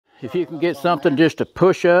If you can get something just to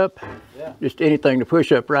push up, just anything to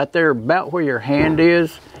push up right there about where your hand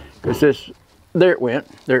is, because this, there it went,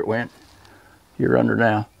 You're under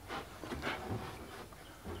now.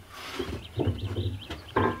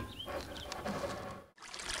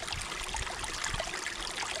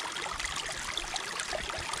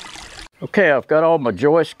 Okay, I've got all my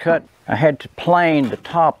joists cut. I had to plane the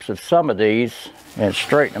tops of some of these and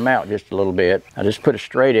straighten them out just a little bit. I just put a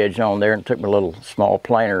straight edge on there and took my little small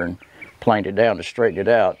planer and planed it down to straighten it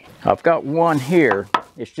out. I've got one here.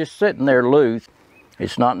 It's just sitting there loose.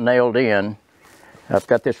 It's not nailed in. I've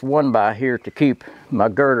got this 1x here to keep my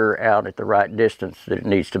girder out at the right distance that it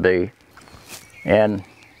needs to be. And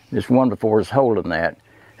this 1x4 is holding that.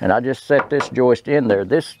 And I just set this joist in there.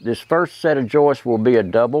 This first set of joists will be a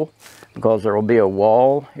double because there will be a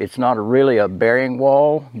wall. It's not really a bearing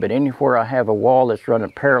wall, but anywhere I have a wall that's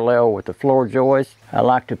running parallel with the floor joist, I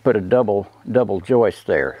like to put a double joist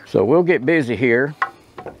there. So we'll get busy here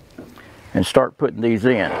and start putting these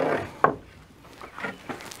in.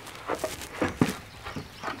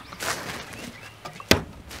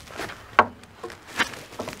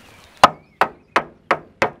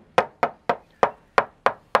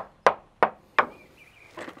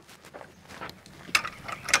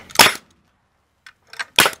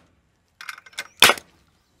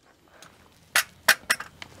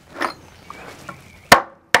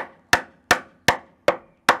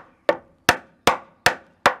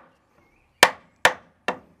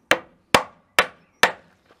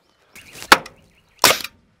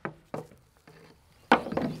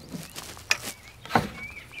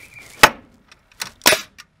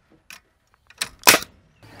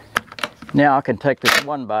 Now I can take this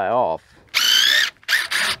 1x off.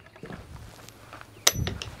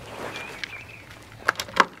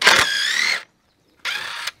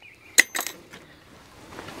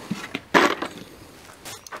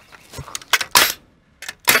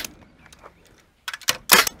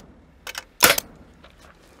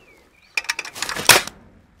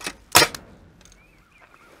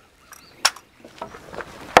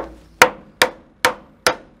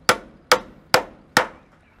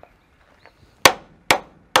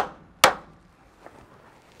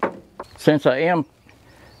 Since I am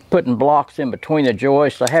putting blocks in between the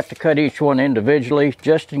joists, I have to cut each one individually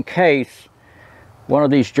just in case one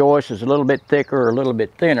of these joists is a little bit thicker or a little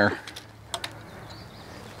bit thinner.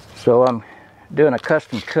 So I'm doing a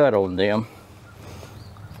custom cut on them.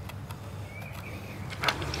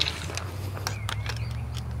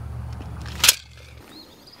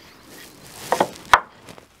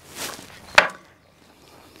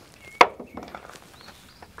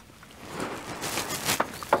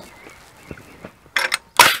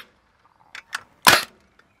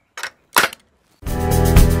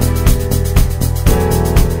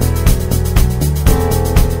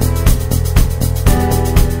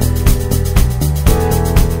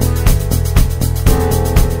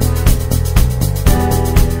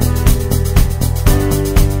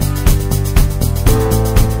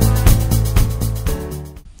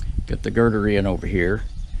 The girder in over here,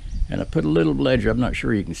 and I put a little ledger. I'm not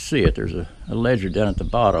sure you can see it. There's a ledger down at the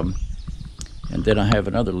bottom, and then I have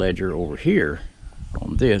another ledger over here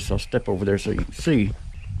on this. I'll step over there so you can see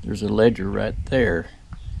there's a ledger right there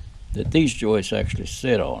that these joists actually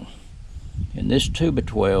sit on. And this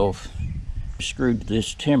 2x12 is screwed to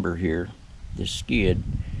this timber here, this skid,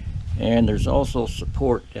 and there's also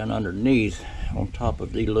support down underneath on top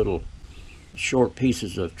of the little short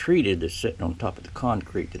pieces of treated that's sitting on top of the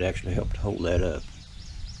concrete that actually help to hold that up.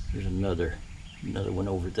 There's another one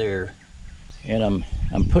over there, and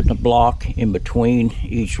I'm putting a block in between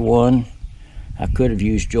each one. I could have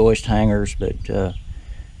used joist hangers, but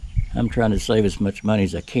I'm trying to save as much money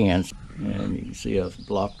as I can. And you can see I've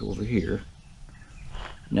blocked over here.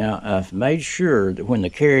 Now I've made sure that when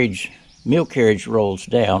the mill carriage rolls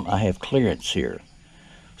down, I have clearance here,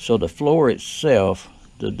 so the floor itself,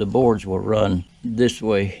 the boards will run this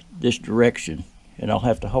way, this direction, and I'll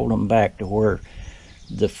have to hold them back to where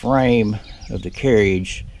the frame of the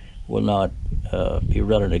carriage will not be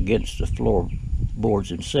running against the floorboards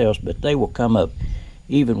themselves, but they will come up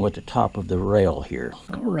even with the top of the rail here.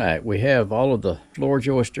 All right, we have all of the floor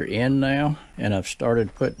joists are in now, and I've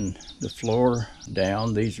started putting the floor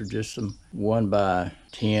down. These are just some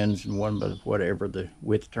 1x10s and 1x whatever the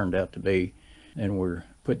width turned out to be, and we're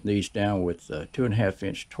putting these down with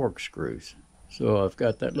 2.5-inch torque screws. So I've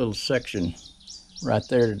got that little section right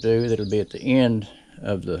there to do. That'll be at the end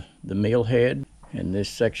of the mill head, and this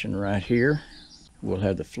section right here we'll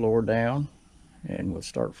have the floor down, and we'll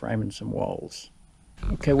start framing some walls.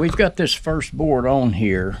 Okay, we've got this first board on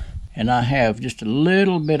here, and I have just a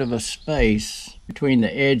little bit of a space between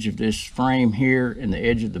the edge of this frame here and the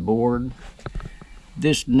edge of the board.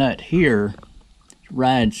 This nut here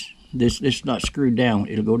rides, this is not screwed down,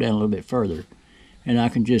 it'll go down a little bit further, and I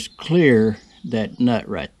can just clear that nut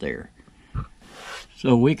right there.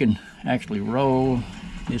 So we can actually roll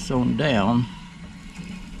this on down,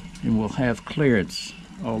 and we'll have clearance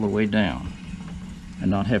all the way down and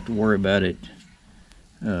not have to worry about it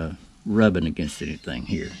rubbing against anything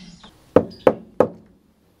here.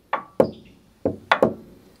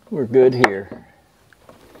 We're good here.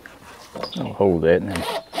 I'll hold that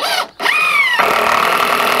now.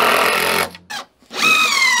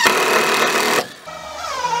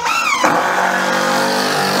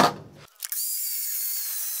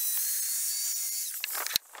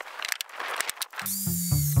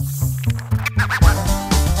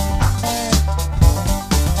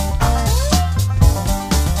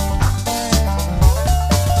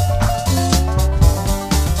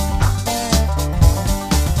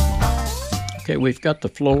 Okay, we've got the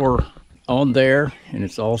floor on there and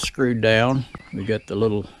it's all screwed down. We got the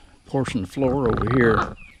little portion of floor over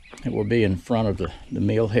here that will be in front of the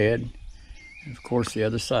mill head. And of course the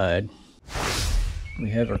other side.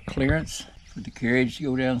 We have our clearance for the carriage to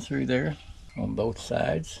go down through there on both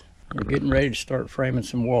sides. We're getting ready to start framing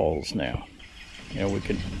some walls now. You know, we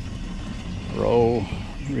can roll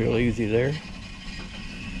real easy there.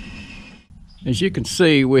 As you can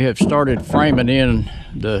see, we have started framing in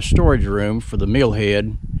the storage room for the mill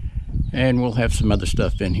head, and we'll have some other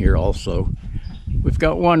stuff in here also. We've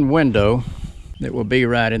got one window that will be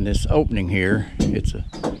right in this opening here. It's a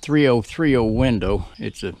 3030 window.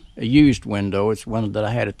 It's a used window. It's one that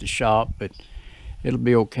I had at the shop, but it'll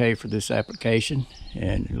be okay for this application,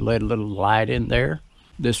 and let a little light in there.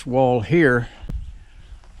 This wall here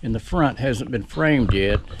in the front hasn't been framed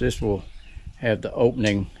yet. This will have the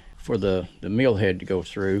opening for the mill head to go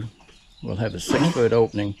through. We'll have a 6-foot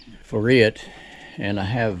opening for it, and I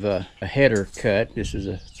have a header cut. This is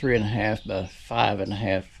a 3.5 by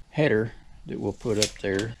 5.5 header that we'll put up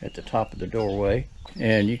there at the top of the doorway.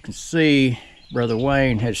 And you can see Brother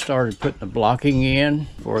Wayne has started putting the blocking in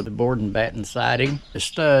for the board and batten siding. The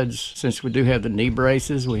studs, since we do have the knee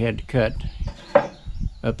braces, we had to cut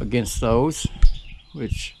up against those,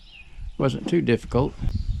 which wasn't too difficult.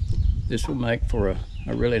 This will make for a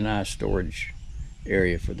really nice storage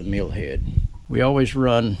area for the mill head. We always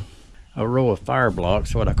run a row of fire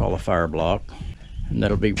blocks, what I call a fire block, and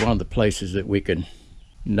that'll be one of the places that we can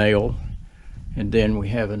nail. And then we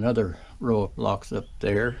have another row of blocks up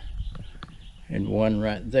there and one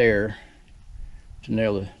right there to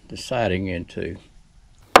nail the siding into.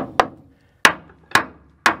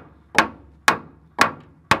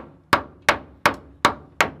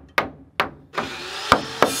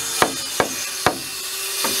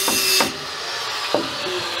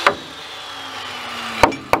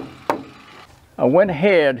 I went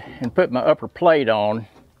ahead and put my upper plate on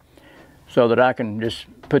so that I can just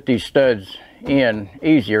put these studs in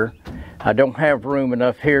easier. I don't have room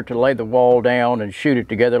enough here to lay the wall down and shoot it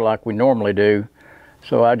together like we normally do.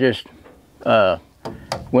 So I just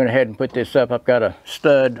went ahead and put this up. I've got a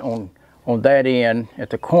stud on that end at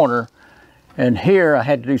the corner. And here I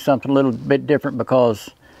had to do something a little bit different because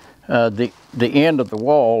the end of the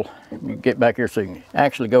wall, you get back here so it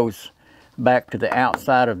actually goes back to the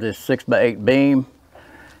outside of this 6x8 beam,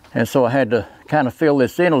 and so I had to kind of fill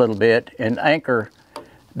this in a little bit and anchor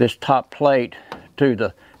this top plate to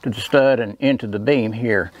the stud and into the beam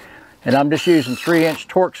here. And I'm just using 3-inch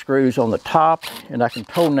Torx screws on the top, and I can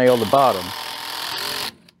toenail the bottom.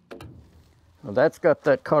 Well, that's got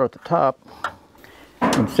that caught at the top,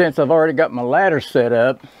 and since I've already got my ladder set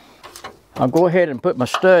up, I'll go ahead and put my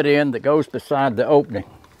stud in that goes beside the opening.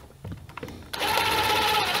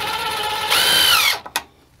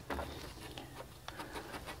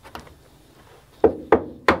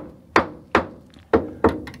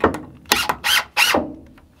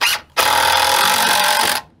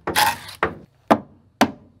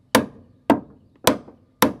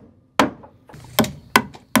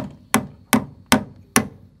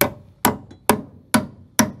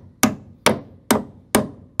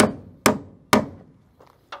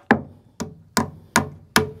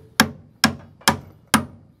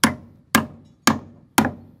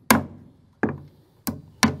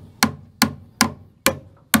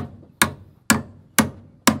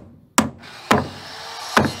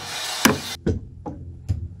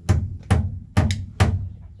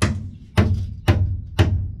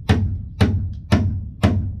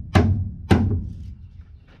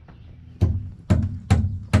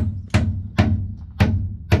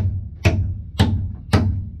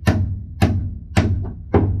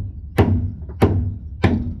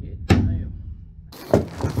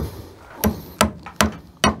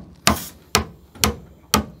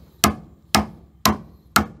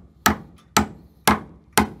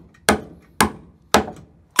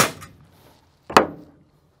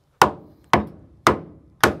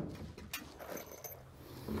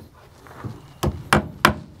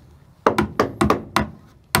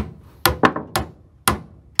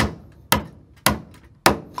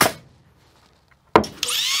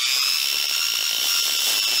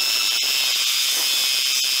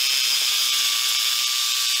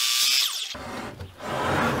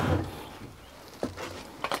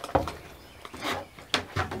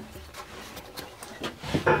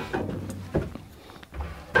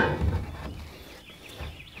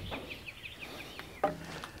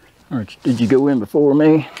 Or did you go in before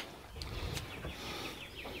me?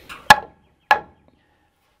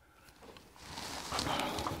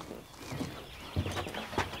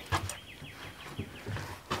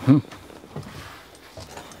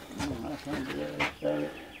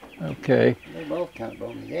 Okay. They're both kind of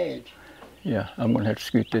on the edge. Yeah, I'm going to have to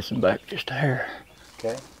scoot this one back just a hair.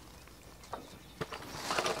 Okay.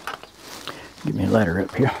 Give me a ladder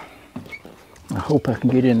up here. I hope I can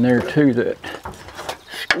get in there to that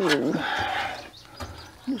screw.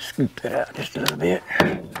 Just scoop that out just a little bit.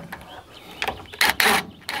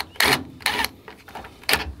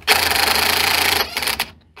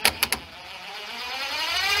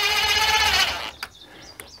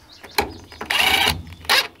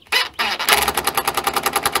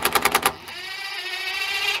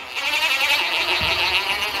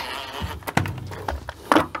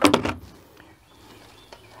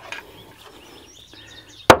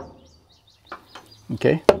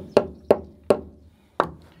 Okay.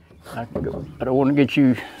 I can go. I don't want to get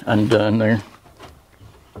you undone there.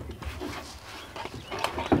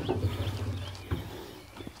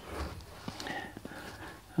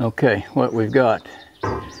 Okay, what we've got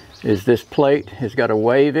is this plate has got a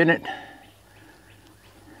wave in it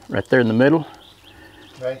right there in the middle.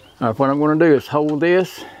 Okay. What I'm going to do is hold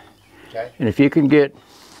this, Okay. and if you can get,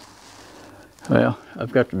 well,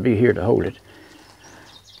 I've got to be here to hold it.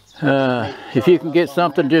 If you can get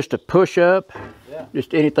something just to push up, Yeah.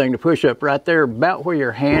 just anything to push up right there about where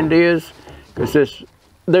your hand is, because this,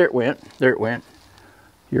 there it went,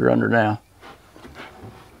 you're under now.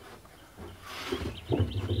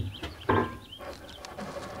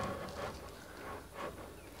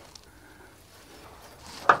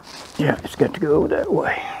 Yeah, it's got to go that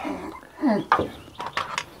way.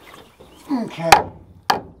 Okay.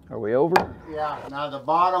 Are we over? Yeah, now the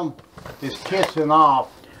bottom is kissing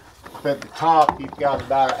off, but the top you've got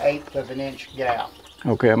about 1/8 of an inch gap.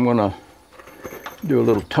 Okay, I'm gonna do a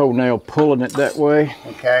little toenail pulling it that way.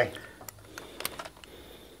 Okay.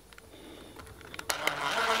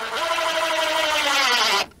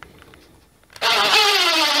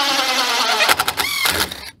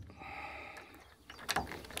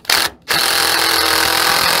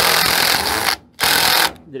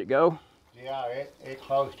 Did it go? Yeah, it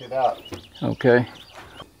closed it up. Okay.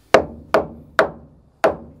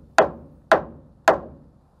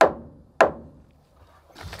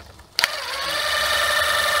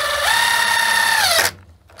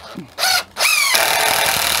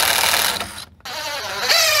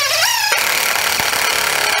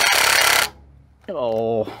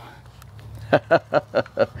 Oh.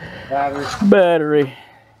 Battery. Battery.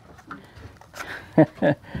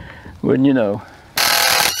 Wouldn't you know?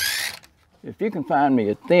 If you can find me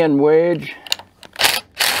a thin wedge,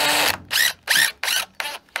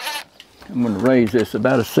 I'm going to raise this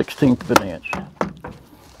about 1/16 of an inch.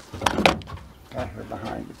 Got her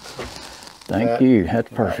behind it. Thank you. That's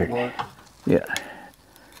perfect. Yeah.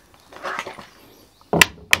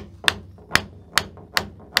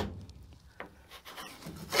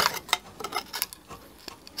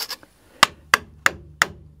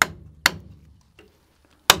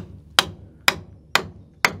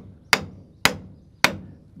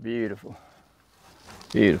 Beautiful.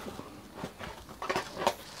 Beautiful.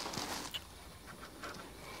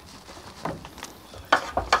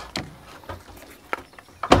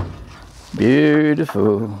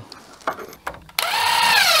 Beautiful.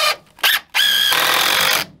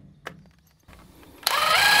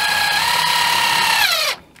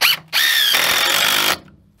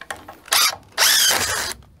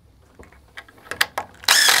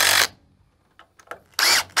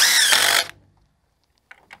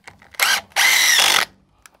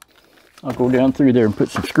 I'll go down through there and put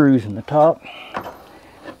some screws in the top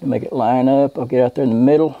and make it line up. I'll get out there in the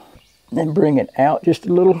middle and then bring it out just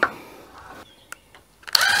a little.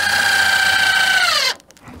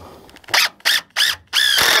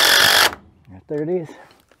 Right there it is.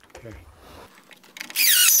 Okay.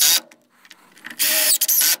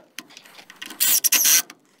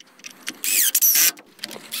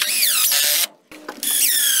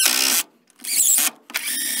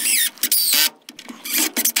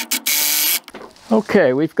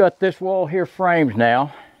 Okay, we've got this wall here framed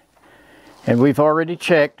now, and we've already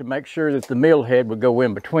checked to make sure that the mill head would go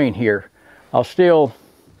in between here. I'll still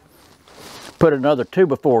put another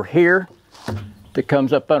 2x4 here that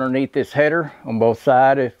comes up underneath this header on both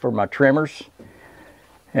sides for my trimmers,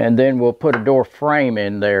 and then we'll put a door frame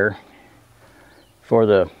in there for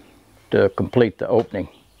to complete the opening.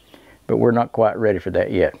 But we're not quite ready for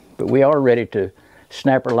that yet. But we are ready to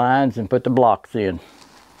snap our lines and put the blocks in.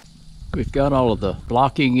 We've got all of the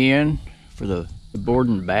blocking in for the the board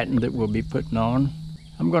and batten that we'll be putting on.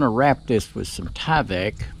 I'm going to wrap this with some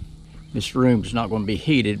Tyvek. This room's not going to be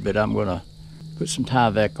heated, but I'm going to put some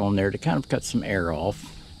Tyvek on there to kind of cut some air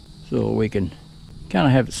off so we can kind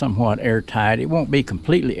of have it somewhat airtight. It won't be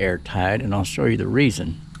completely airtight, and I'll show you the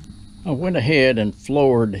reason. I went ahead and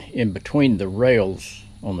floored in between the rails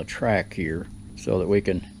on the track here so that we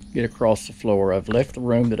can get across the floor. I've left the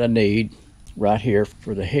room that I need right here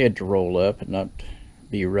for the head to roll up and not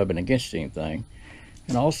be rubbing against anything.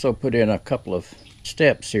 And also put in a couple of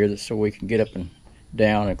steps here so we can get up and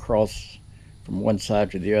down and cross from one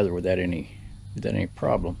side to the other without any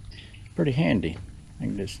problem. It's pretty handy. I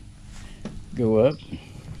can just go up.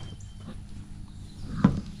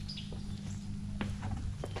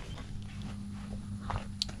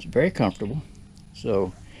 It's very comfortable,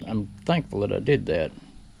 so I'm thankful that I did that.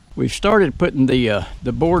 We've started putting the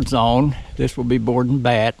boards on. This will be board and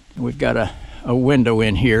bat. We've got a window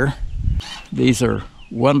in here. These are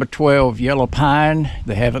 1x12 yellow pine.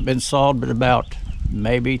 They haven't been sawed but about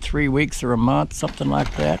maybe 3 weeks or a month, something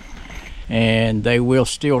like that. And they will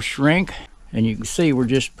still shrink. And you can see we're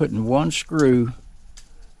just putting one screw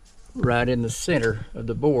right in the center of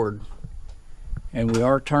the board. And we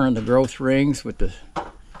are turning the growth rings with the,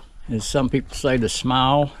 as some people say, the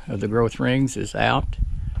smile of the growth rings is out.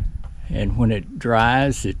 And when it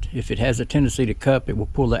dries, if it has a tendency to cup, it will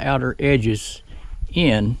pull the outer edges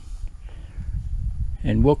in.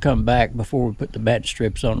 And we'll come back before we put the batten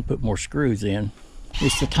strips on and put more screws in.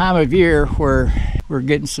 It's the time of year where we're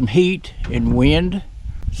getting some heat and wind,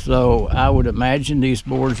 so I would imagine these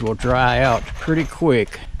boards will dry out pretty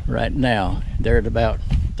quick right now. They're at about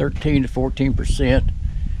 13 to 14%,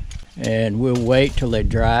 and we'll wait till they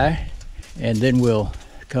dry, and then we'll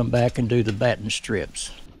come back and do the batten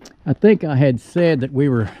strips. I think I had said that we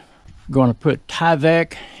were going to put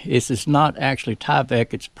Tyvek. This is not actually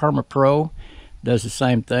Tyvek, it's Permapro. Does the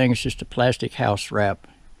same thing, it's just a plastic house wrap.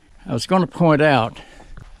 I was going to point out,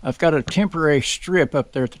 I've got a temporary strip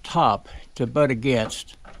up there at the top to butt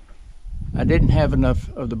against. I didn't have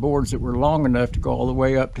enough of the boards that were long enough to go all the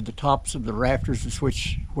way up to the tops of the rafters,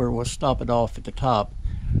 where we'll stop it off at the top.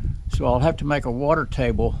 So I'll have to make a water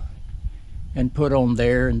table and put on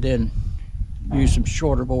there, and then use some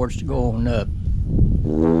shorter boards to go on up.